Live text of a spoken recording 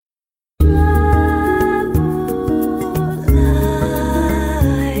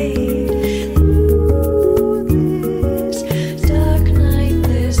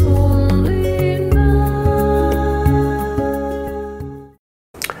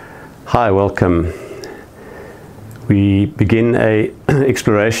Hi, welcome. We begin a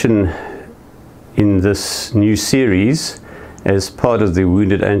exploration in this new series as part of the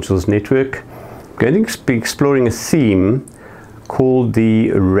Wounded Angels Network. I'm going to be exploring a theme called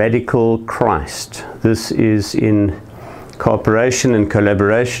the Radical Christ. This is in cooperation and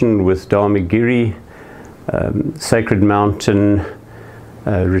collaboration with Dharmagiri, Sacred Mountain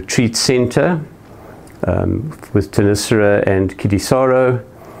Retreat Center, with Tanisara and Kidisaro.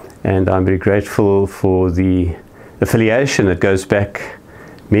 And I'm very grateful for the affiliation that goes back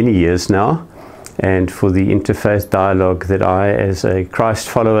many years now, and for the interfaith dialogue that I, as a Christ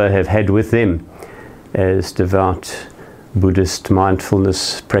follower, have had with them as devout Buddhist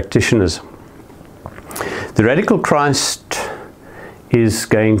mindfulness practitioners. The Radical Christ is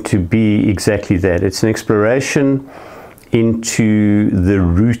going to be exactly that. It's an exploration into the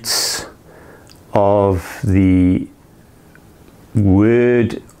roots of the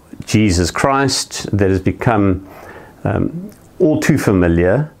word Jesus Christ that has become all too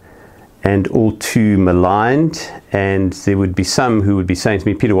familiar and all too maligned. And there would be some who would be saying to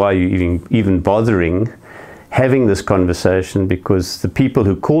me, Peter, why are you even bothering having this conversation? Because the people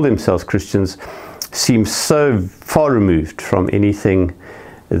who call themselves Christians seem so far removed from anything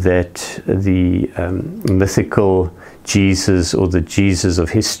that the mythical Jesus or the Jesus of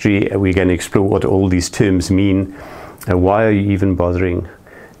history. We're going to explore what all these terms mean. Why are you even bothering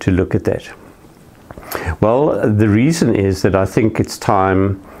to look at that? Well, the reason is that I think it's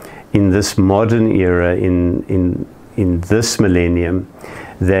time in this modern era, in this millennium,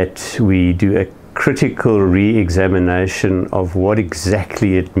 that we do a critical re-examination of what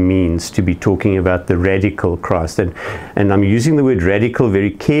exactly it means to be talking about the radical Christ. And I'm using the word radical very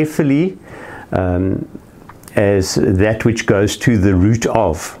carefully, as that which goes to the root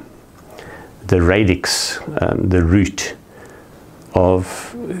of, the radix, the root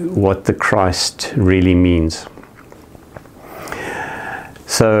of what the Christ really means.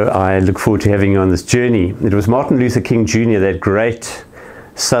 So I look forward to having you on this journey. It was Martin Luther King Jr., that great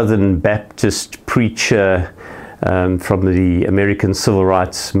Southern Baptist preacher from the American Civil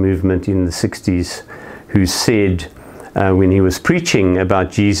Rights Movement in the 60s, who said, when he was preaching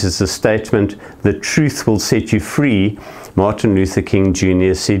about Jesus' statement, "The truth will set you free," Martin Luther King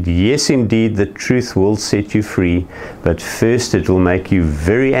Jr. said, "Yes, indeed, the truth will set you free, but first it will make you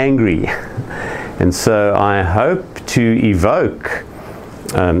very angry." And so I hope to evoke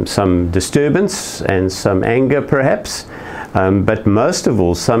some disturbance and some anger perhaps, but most of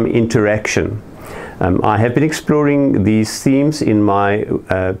all some interaction. I have been exploring these themes in my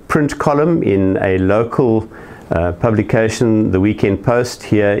print column in a local publication, the Weekend Post,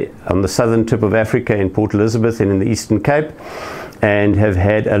 here on the southern tip of Africa in Port Elizabeth and in the Eastern Cape, and have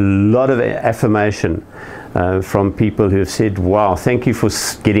had a lot of affirmation from people who have said, wow, thank you for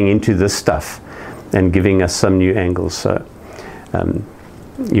getting into this stuff and giving us some new angles. So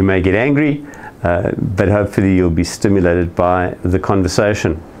you may get angry, but hopefully you'll be stimulated by the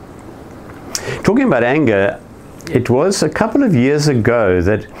conversation. Talking about anger, it was a couple of years ago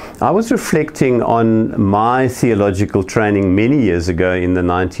that I was reflecting on my theological training many years ago in the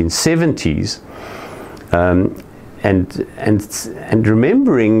 1970s, and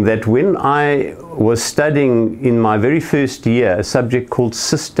remembering that when I was studying in my very first year a subject called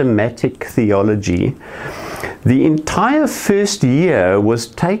systematic theology, the entire first year was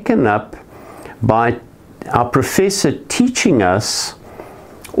taken up by our professor teaching us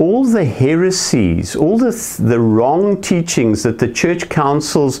all the heresies, all the wrong teachings that the church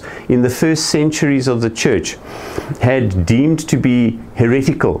councils in the first centuries of the church had deemed to be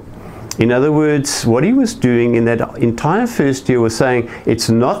heretical. In other words, what he was doing in that entire first year was saying, it's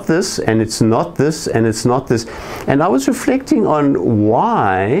not this, and it's not this, and it's not this. And I was reflecting on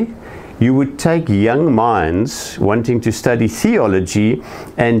why you would take young minds wanting to study theology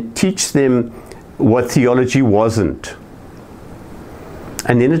and teach them what theology wasn't.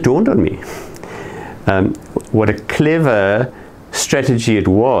 And then it dawned on me what a clever strategy it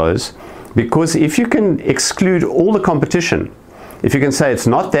was, because if you can exclude all the competition, if you can say it's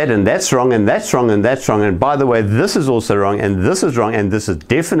not that, and that's wrong, and that's wrong, and that's wrong, and by the way, this is also wrong, and this is wrong, and this is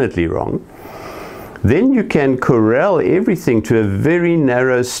definitely wrong, then you can corral everything to a very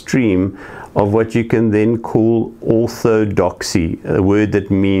narrow stream of what you can then call orthodoxy, a word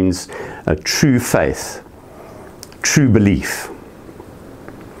that means a true faith, true belief.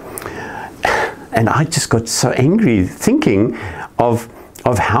 And I just got so angry thinking of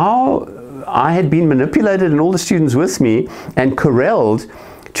how I had been manipulated, and all the students with me, and corralled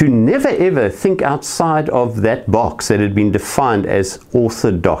to never ever think outside of that box that had been defined as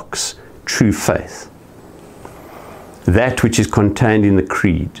orthodox, true faith. That which is contained in the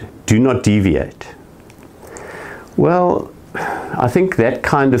creed. do not deviate. Well, I think that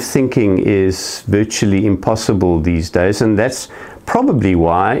kind of thinking is virtually impossible these days, and that's probably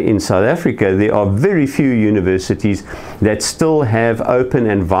why in South Africa there are very few universities that still have open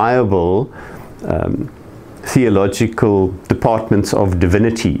and viable theological departments of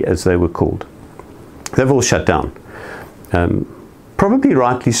divinity, as they were called. They've all shut down. Probably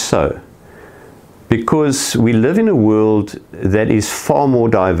rightly so, because we live in a world that is far more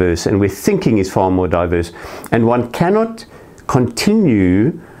diverse, and where thinking is far more diverse, and one cannot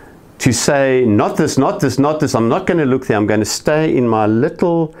continue to say, not this, not this, not this, I'm not going to look there, I'm going to stay in my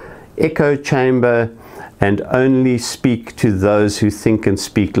little echo chamber and only speak to those who think and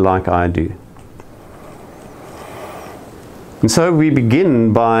speak like I do. And so we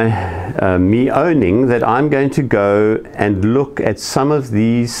begin by me owning that I'm going to go and look at some of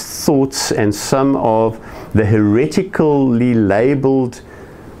these thoughts and some of the heretically labeled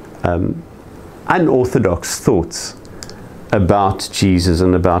unorthodox thoughts about Jesus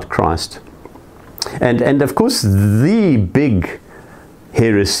and about Christ. And of course, the big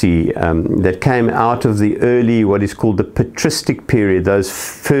heresy that came out of the early, what is called the patristic period, those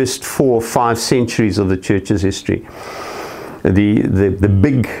first 4 or 5 centuries of the church's history, the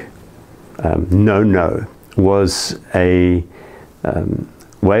big no-no was a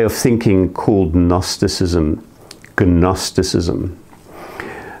way of thinking called Gnosticism.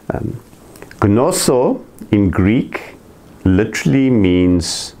 Gnosso in Greek literally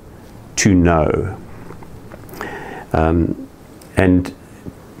means to know, and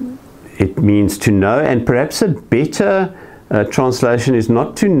it means to know, and perhaps a better translation is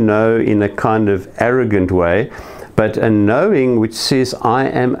not to know in a kind of arrogant way, but a knowing which says, I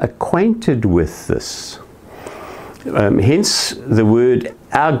am acquainted with this. Hence the word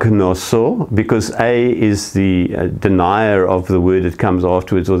agnoso, because A is the denier of the word that comes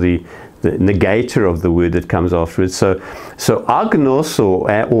afterwards, or the negator of the word that comes afterwards. So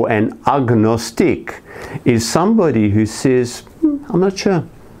agnoso, or an agnostic, is somebody who says, I'm not sure,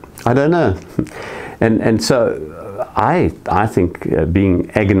 I don't know. And so I think being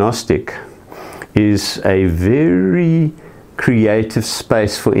agnostic is a very creative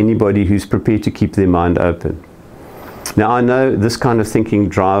space for anybody who's prepared to keep their mind open. Now, I know this kind of thinking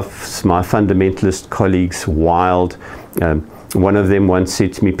drives my fundamentalist colleagues wild. One of them once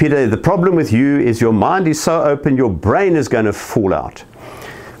said to me, Peter, the problem with you is your mind is so open, your brain is going to fall out.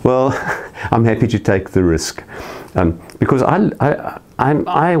 Well, I'm happy to take the risk, because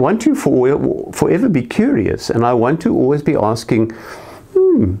I want to forever be curious, and I want to always be asking,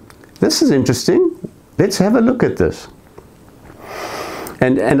 this is interesting, let's have a look at this.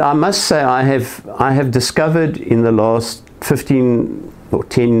 And I must say, I have discovered in the last 15 or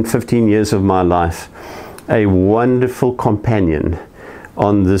 10, 15 years of my life a wonderful companion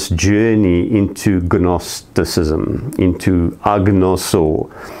on this journey into Gnosticism, into agnoso,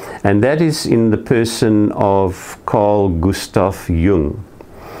 and that is in the person of Carl Gustav Jung.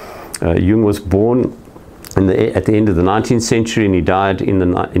 Jung was born at the end of the 19th century, and he died in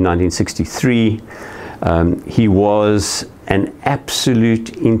 1963. He was an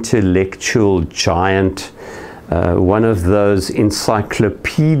absolute intellectual giant, one of those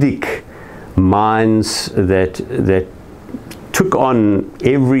encyclopedic minds that took on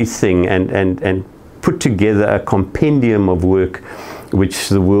everything and put together a compendium of work which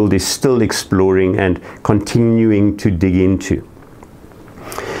the world is still exploring and continuing to dig into.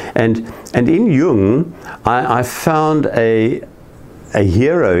 And in Jung, I found a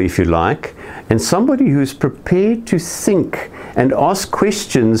hero, if you like, and somebody who's prepared to think and ask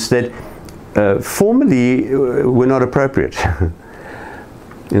questions that formerly were not appropriate.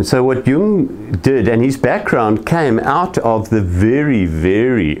 And so what Jung did, and his background came out of the very,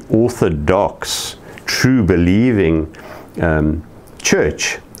 very orthodox, true believing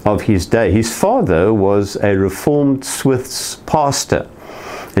church of his day. His father was a Reformed Swiss pastor,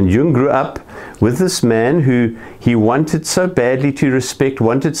 and Jung grew up with this man who he wanted so badly to respect,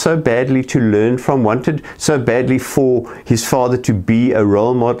 wanted so badly to learn from, wanted so badly for his father to be a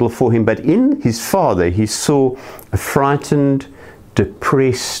role model for him. But in his father, he saw a frightened,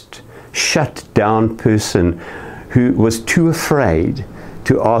 depressed, shut down person who was too afraid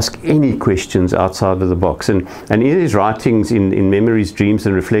to ask any questions outside of the box. And in his writings, in Memories, Dreams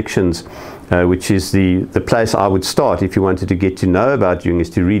and Reflections, which is the place I would start if you wanted to get to know about Jung, is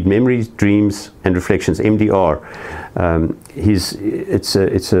to read Memories, Dreams and Reflections, MDR.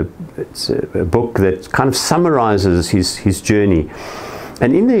 It's a book that kind of summarizes his journey.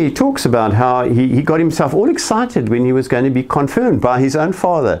 And in there he talks about how he got himself all excited when he was going to be confirmed by his own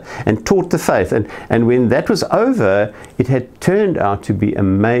father and taught the faith. And when that was over, it had turned out to be a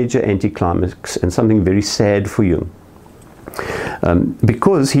major anticlimax and something very sad for Jung.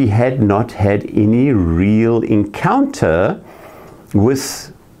 Because he had not had any real encounter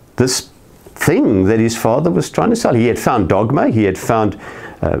with this thing that his father was trying to sell. He had found dogma, he had found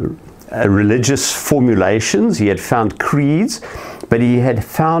religious formulations, he had found creeds, but he had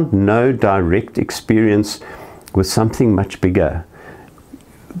found no direct experience with something much bigger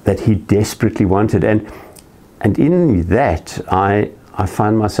that he desperately wanted. And in that, I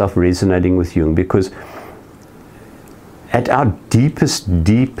find myself resonating with Jung, because at our deepest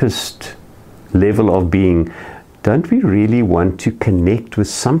level of being, don't we really want to connect with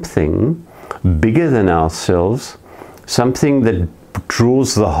something bigger than ourselves, something that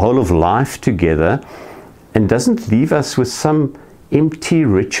draws the whole of life together and doesn't leave us with some empty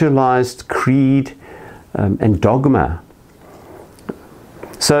ritualized creed and dogma?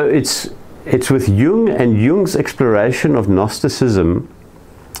 So it's with Jung and Jung's exploration of Gnosticism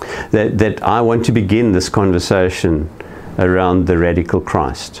that I want to begin this conversation around the radical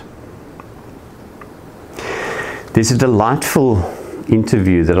Christ. There's a delightful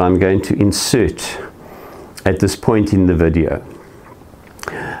interview that I'm going to insert at this point in the video.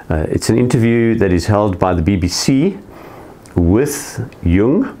 It's an interview that is held by the BBC with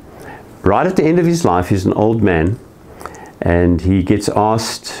Jung right at the end of his life. He's an old man, and he gets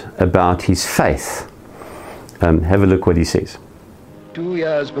asked about his faith. Have a look what he says. 2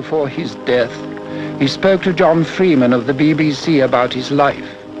 years before his death, he spoke to John Freeman of the BBC about his life.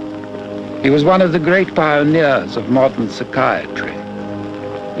 He was one of the great pioneers of modern psychiatry.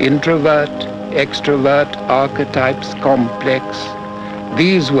 Introvert, extrovert, archetypes, complex.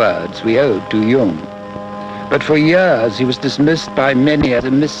 These words we owed to Jung. But for years he was dismissed by many as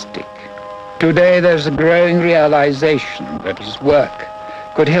a mystic. Today there's a growing realization that his work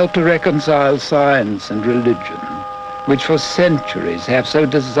could help to reconcile science and religion, which for centuries have so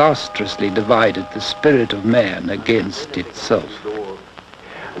disastrously divided the spirit of man against itself.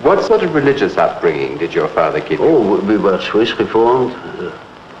 What sort of religious upbringing did your father give you? Oh, we were Swiss Reformed.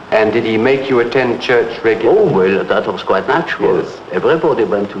 And did he make you attend church regularly? Oh, well, that was quite natural. Yes. Everybody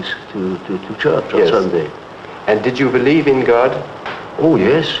went to church on Sunday. And did you believe in God? Oh,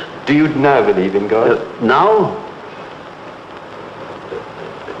 yes. Do you now believe in God? Now?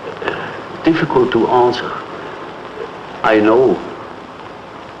 Difficult to answer. I know.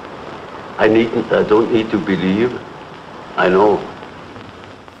 I don't need to believe. I know.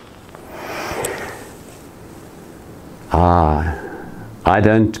 I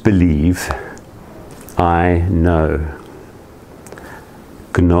don't believe, I know.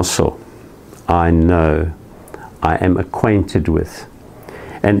 Gnosso, I know, I am acquainted with.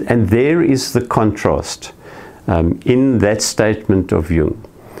 And there is the contrast in that statement of Jung.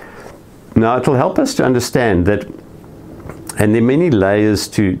 Now it will help us to understand that, and there are many layers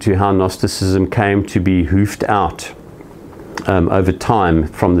to how Gnosticism came to be hoofed out over time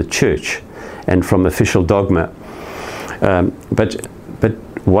from the church and from official dogma. But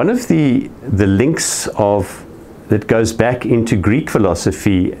one of the links that goes back into Greek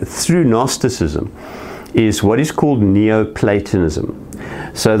philosophy through Gnosticism is what is called Neoplatonism.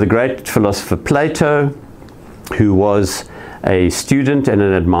 So the great philosopher Plato, who was a student and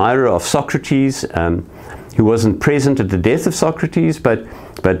an admirer of Socrates, who wasn't present at the death of Socrates, but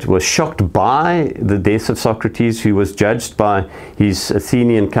was shocked by the death of Socrates, who was judged by his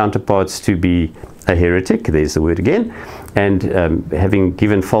Athenian counterparts to be a heretic, there's the word again, and having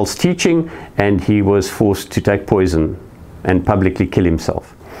given false teaching, and he was forced to take poison and publicly kill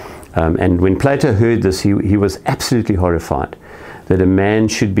himself. And when Plato heard this, he was absolutely horrified that a man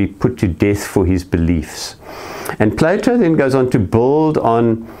should be put to death for his beliefs. And Plato then goes on to build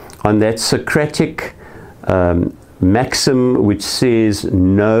on that Socratic maxim which says,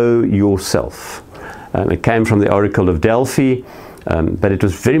 know yourself. It came from the Oracle of Delphi, but it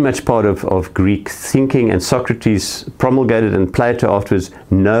was very much part of Greek thinking, and Socrates promulgated, and Plato afterwards,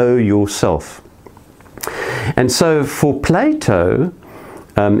 know yourself. And so for Plato,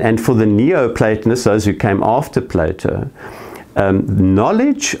 and for the Neoplatonists, those who came after Plato,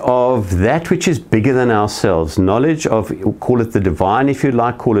 knowledge of that which is bigger than ourselves, knowledge of, call it the divine if you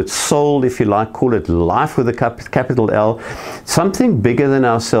like, call it soul if you like, call it life with a capital L, something bigger than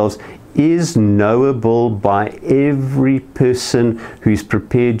ourselves is knowable by every person who is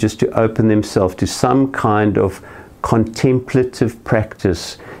prepared just to open themselves to some kind of contemplative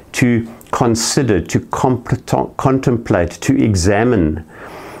practice, to consider, to contemplate, to examine.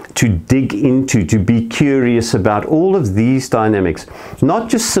 to dig into, to be curious about all of these dynamics. Not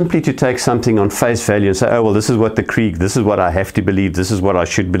just simply to take something on face value and say, oh, well, this is what the creed, this is what I have to believe, this is what I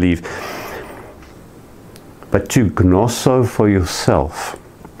should believe. But to gnoso for yourself,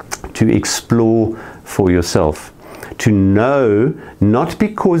 to explore for yourself, to know, not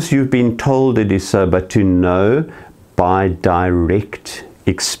because you've been told it is so, but to know by direct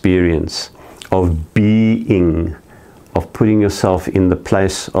experience of being, of putting yourself in the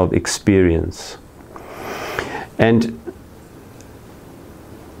place of experience. And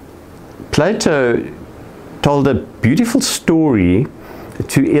Plato told a beautiful story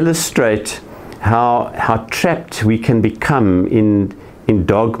to illustrate how trapped we can become in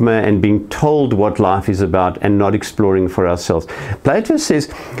dogma and being told what life is about and not exploring for ourselves. Plato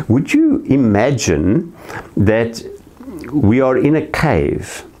says, would you imagine that we are in a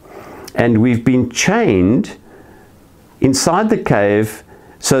cave and we've been chained inside the cave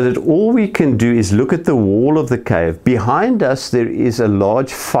so that all we can do is look at the wall of the cave. Behind us there is a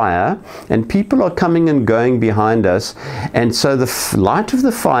large fire and people are coming and going behind us, and so the light of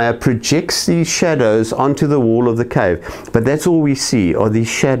the fire projects these shadows onto the wall of the cave. But that's all we see are these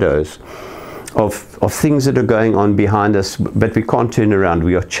shadows of things that are going on behind us, but we can't turn around,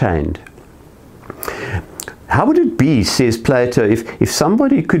 we are chained. How would it be, says Plato, if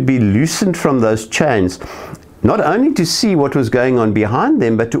somebody could be loosened from those chains, not only to see what was going on behind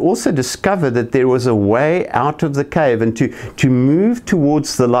them, but to also discover that there was a way out of the cave, and to move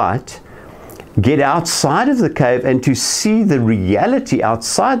towards the light, get outside of the cave, and to see the reality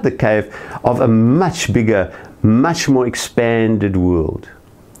outside the cave of a much bigger, much more expanded world.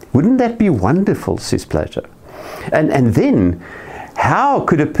 Wouldn't that be wonderful, says Plato? And then, how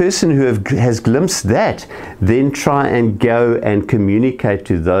could a person who has glimpsed that then try and go and communicate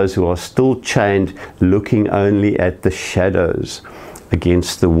to those who are still chained, looking only at the shadows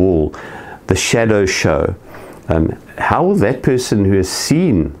against the wall, the shadow show? How will that person who has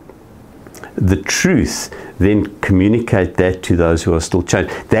seen the truth then communicate that to those who are still chained?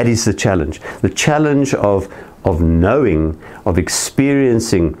 That is the challenge. The challenge of knowing, of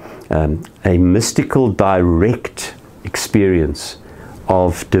experiencing a mystical, direct experience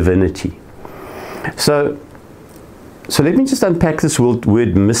of divinity. So let me just unpack this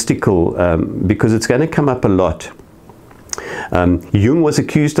word mystical, because it's going to come up a lot. Jung was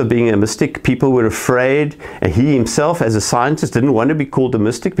accused of being a mystic. People were afraid, and he himself as a scientist didn't want to be called a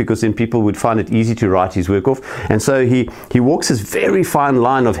mystic, because then people would find it easy to write his work off. And so he walks this very fine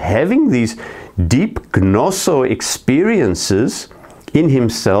line of having these deep gnoso experiences in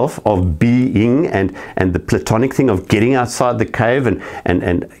himself of being, and the Platonic thing of getting outside the cave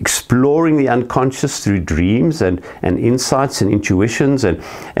and exploring the unconscious through dreams and insights and intuitions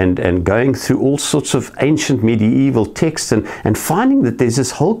and going through all sorts of ancient medieval texts and finding that there's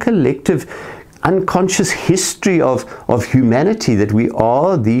this whole collective unconscious history of humanity, that we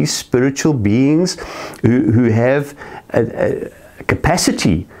are these spiritual beings who have a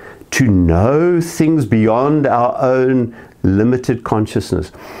capacity to know things beyond our own limited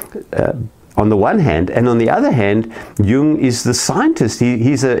consciousness, on the one hand. And on the other hand, Jung is the scientist.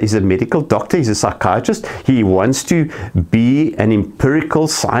 He's a medical doctor, he's a psychiatrist. He wants to be an empirical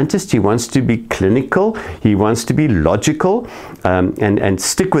scientist, he wants to be clinical, he wants to be logical, and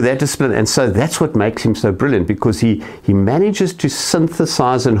stick with that discipline. And so that's what makes him so brilliant, because he manages to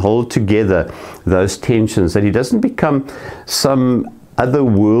synthesize and hold together those tensions, that he doesn't become some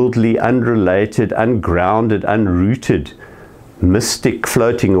otherworldly, unrelated, ungrounded, unrooted mystic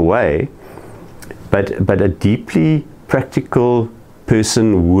floating away, but a deeply practical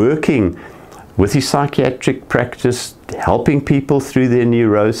person working with his psychiatric practice, helping people through their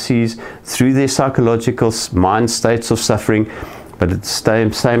neuroses, through their psychological mind states of suffering, but at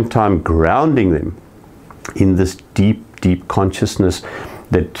the same time grounding them in this deep consciousness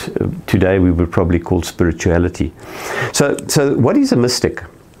that today we would probably call spirituality. So what is a mystic?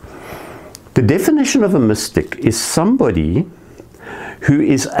 The definition of a mystic is somebody who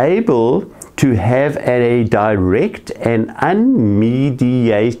is able to have a direct and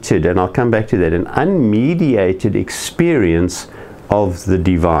unmediated, and I'll come back to that, an unmediated experience of the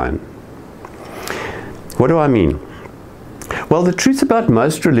divine. What do I mean? Well, the truth about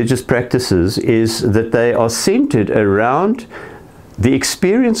most religious practices is that they are centered around the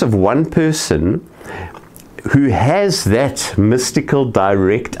experience of one person who has that mystical,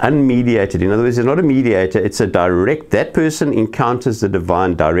 direct, unmediated. In other words, it's not a mediator, it's a direct. That person encounters the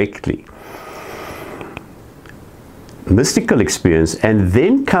divine directly. Mystical experience, and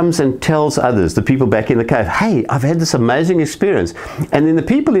then comes and tells others, the people back in the cave, hey, I've had this amazing experience. And then the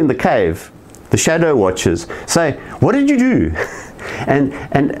people in the cave, the shadow watchers, say, what did you do? And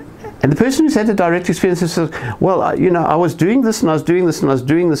the person who's had a direct experience says, well, I was doing this, and I was doing this, and I was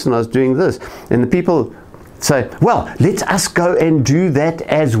doing this, and I was doing this. And the people say, well, let us go and do that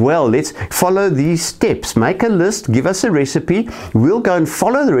as well. Let's follow these steps. Make a list, give us a recipe. We'll go and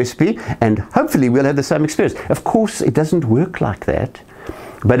follow the recipe, and hopefully we'll have the same experience. Of course, it doesn't work like that,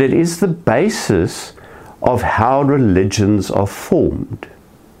 but it is the basis of how religions are formed.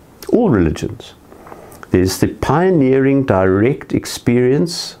 All religions. There's the pioneering direct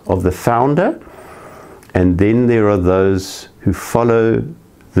experience of the founder, and then there are those who follow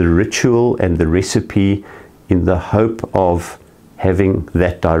the ritual and the recipe in the hope of having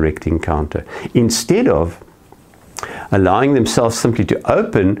that direct encounter, instead of allowing themselves simply to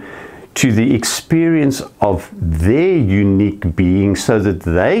open to the experience of their unique being so that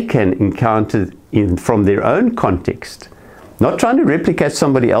they can encounter from their own context. Not trying to replicate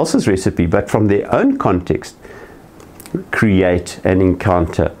somebody else's recipe, but from their own context, create an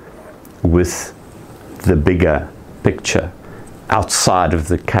encounter with the bigger picture outside of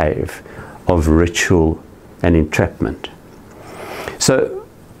the cave of ritual and entrapment. So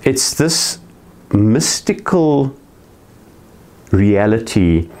it's this mystical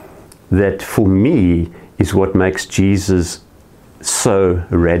reality that for me is what makes Jesus so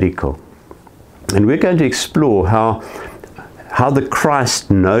radical. And we're going to explore how the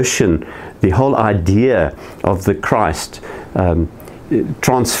Christ notion, the whole idea of the Christ,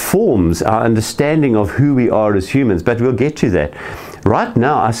 transforms our understanding of who we are as humans. But we'll get to that. Right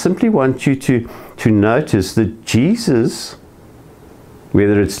now, I simply want you to notice that Jesus,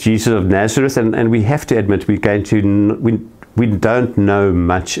 whether it's Jesus of Nazareth, and we have to admit we don't know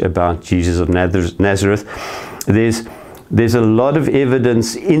much about Jesus of Nazareth. There's a lot of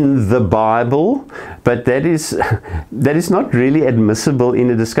evidence in the Bible, but that is not really admissible in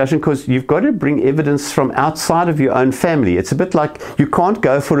a discussion, because you've got to bring evidence from outside of your own family. It's a bit like you can't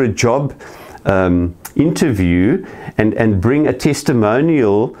go for a job interview and bring a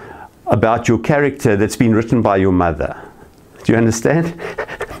testimonial about your character that's been written by your mother. Do you understand?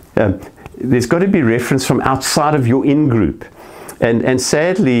 There's got to be reference from outside of your in-group. And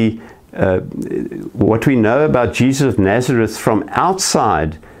sadly, what we know about Jesus of Nazareth from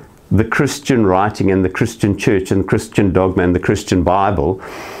outside the Christian writing and the Christian church and the Christian dogma and the Christian Bible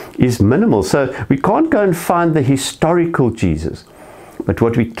is minimal. So we can't go and find the historical Jesus. But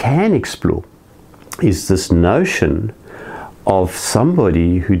what we can explore is this notion of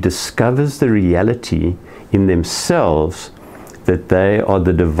somebody who discovers the reality in themselves that they are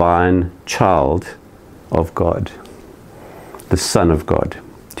the divine child of God, the Son of God,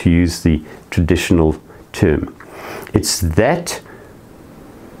 to use the traditional term. It's that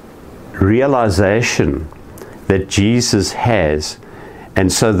realization that Jesus has,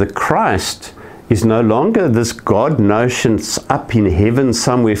 and so the Christ is no longer this God notion up in heaven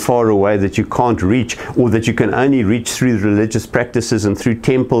somewhere far away that you can't reach, or that you can only reach through religious practices and through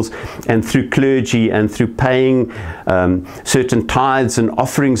temples and through clergy and through paying certain tithes and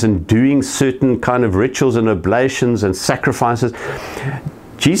offerings and doing certain kind of rituals and oblations and sacrifices.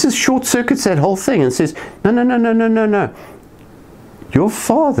 Jesus short circuits that whole thing and says, no. Your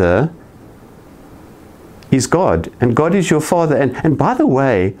Father is God, and God is your Father. And by the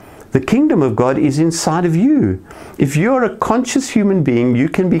way, the kingdom of God is inside of you. If you're a conscious human being, you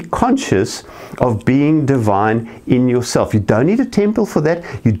can be conscious of being divine in yourself. You don't need a temple for that.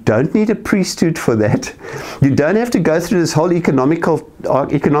 You don't need a priesthood for that. You don't have to go through this whole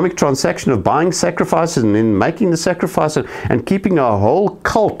economic transaction of buying sacrifices and then making the sacrifice and keeping a whole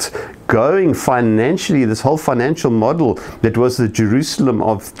cult going financially, this whole financial model that was the Jerusalem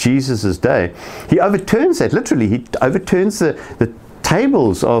of Jesus' day. He overturns that, literally. He overturns the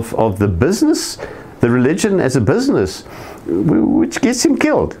tables of the business, the religion as a business, which gets him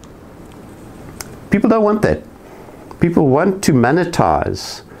killed. People don't want that. People want to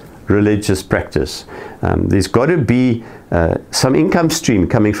monetize religious practice. There's got to be some income stream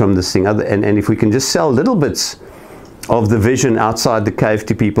coming from this thing, and if we can just sell little bits of the vision outside the cave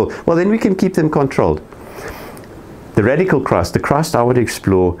to people, well, then we can keep them controlled. The radical Christ, the Christ I want to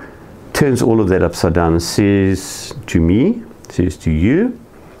explore, turns all of that upside down and says to me, says to you,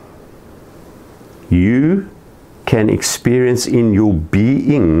 you can experience in your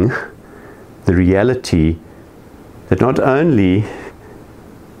being the reality that not only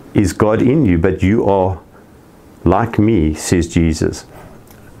is God in you, but you are, like me, says Jesus,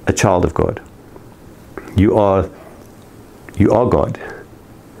 a child of God. You are God.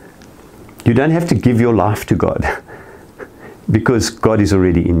 You don't have to give your life to God because God is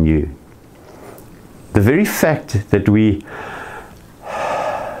already in you. The very fact that we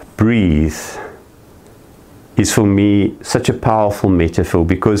breathe is for me such a powerful metaphor,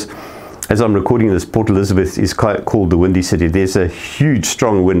 because as I'm recording this, Port Elizabeth is called the Windy City. There's a huge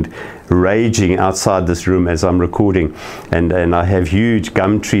strong wind raging outside this room as I'm recording, and I have huge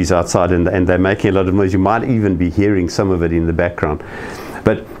gum trees outside, and they're making a lot of noise. You might even be hearing some of it in the background.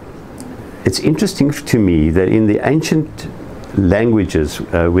 But it's interesting to me that in the ancient languages,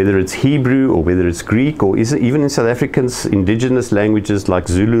 whether it's Hebrew or whether it's Greek, or even in South Africans, indigenous languages like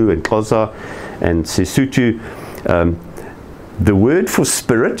Zulu and Xhosa and Sesotho, the word for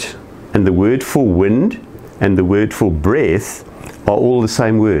spirit and the word for wind and the word for breath are all the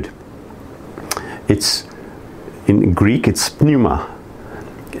same word. It's in Greek, it's pneuma.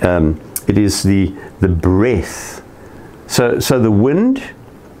 It is the breath. So the wind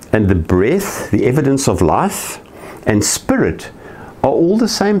and the breath, the evidence of life, and spirit are all the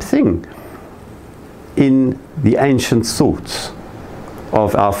same thing in the ancient thoughts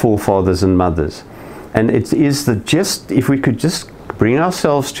of our forefathers and mothers. And it is if we could just bring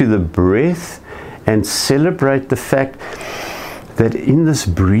ourselves to the breath and celebrate the fact that in this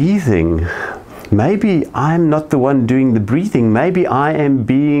breathing, maybe I'm not the one doing the breathing, maybe I am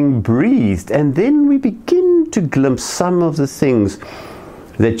being breathed. And then we begin to glimpse some of the things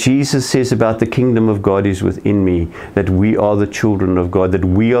that Jesus says about the kingdom of God is within me, that we are the children of God, that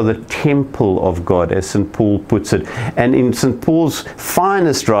we are the temple of God, as St. Paul puts it. And in St. Paul's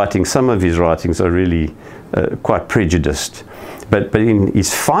finest writings, some of his writings are really quite prejudiced, but in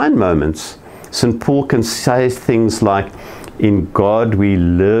his fine moments, St. Paul can say things like, in God we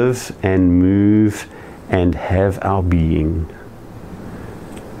live and move and have our being.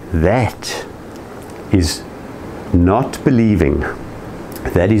 That is not believing.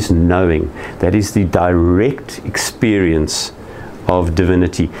 That is knowing. That is the direct experience of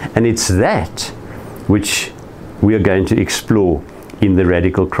divinity. And it's that which we are going to explore in the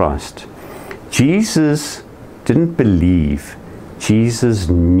Radical Christ. Jesus didn't believe. Jesus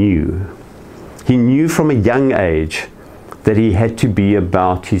knew. He knew from a young age that he had to be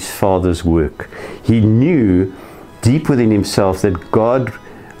about his Father's work. He knew deep within himself that God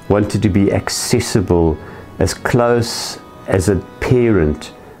wanted to be accessible, as close as a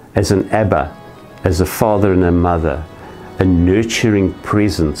parent, as an Abba, as a father and a mother, a nurturing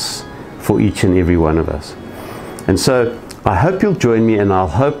presence for each and every one of us. And so I hope you'll join me, and I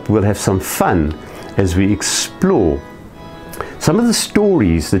hope we'll have some fun as we explore some of the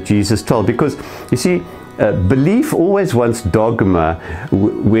stories that Jesus told. Because you see, belief always wants dogma,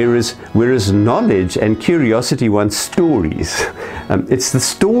 whereas knowledge and curiosity want stories. It's the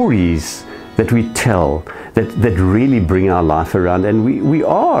stories that we tell that really bring our life around, and we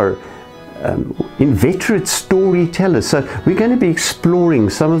are inveterate storytellers. So we're going to be exploring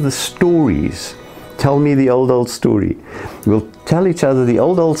some of the stories. Tell me the old story. We'll tell each other the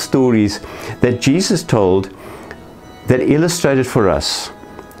old stories that Jesus told, that illustrated for us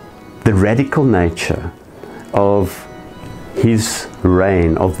the radical nature of his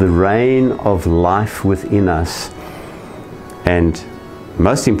reign, of the reign of life within us. And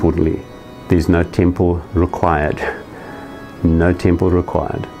most importantly, there's no temple required. No temple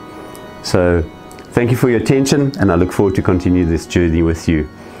required. So thank you for your attention, and I look forward to continue this journey with you,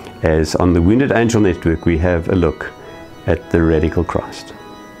 as on the Wounded Angel Network we have a look at the Radical Christ.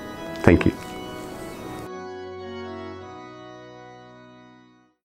 Thank you.